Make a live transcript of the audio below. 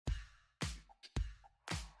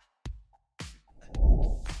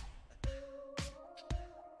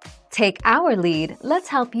Take our lead, let's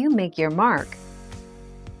help you make your mark.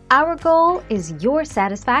 Our goal is your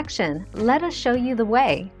satisfaction. Let us show you the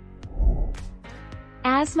way.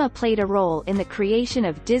 Asthma played a role in the creation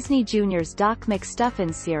of Disney Junior's Doc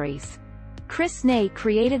McStuffins series. Chris Ney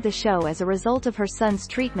created the show as a result of her son's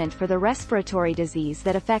treatment for the respiratory disease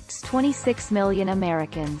that affects 26 million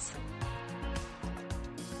Americans.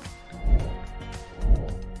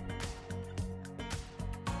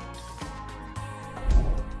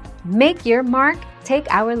 Make your mark, take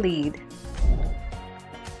our lead.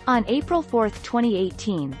 On April 4,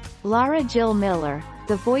 2018, Lara Jill Miller,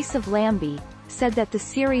 the voice of Lambie, said that the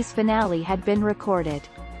series finale had been recorded.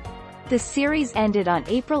 The series ended on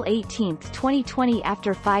April 18, 2020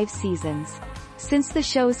 after 5 seasons. Since the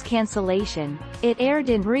show's cancellation, it aired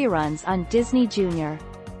in reruns on Disney Junior.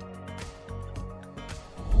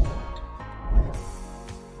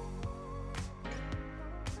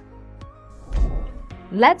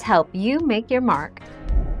 Let's help you make your mark.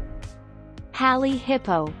 Hallie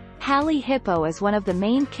Hippo. Hallie Hippo is one of the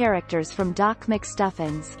main characters from Doc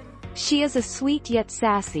McStuffins. She is a sweet yet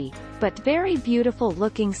sassy, but very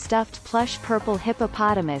beautiful-looking stuffed plush purple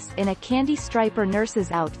hippopotamus in a candy striper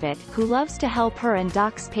nurse's outfit who loves to help her and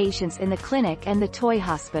Doc's patients in the clinic and the toy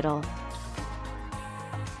hospital.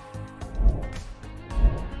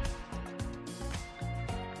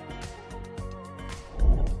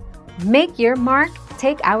 Make your mark,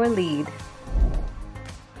 take our lead.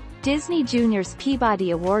 Disney Junior's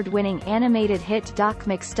Peabody Award-winning animated hit Doc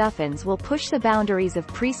McStuffins will push the boundaries of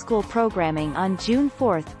preschool programming on June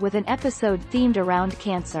 4 with an episode themed around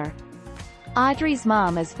cancer. Audrey's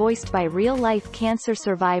mom is voiced by real-life cancer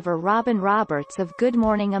survivor Robin Roberts of Good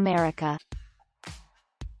Morning America.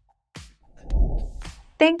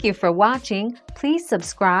 Thank you for watching. Please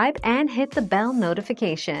subscribe and hit the bell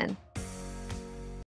notification.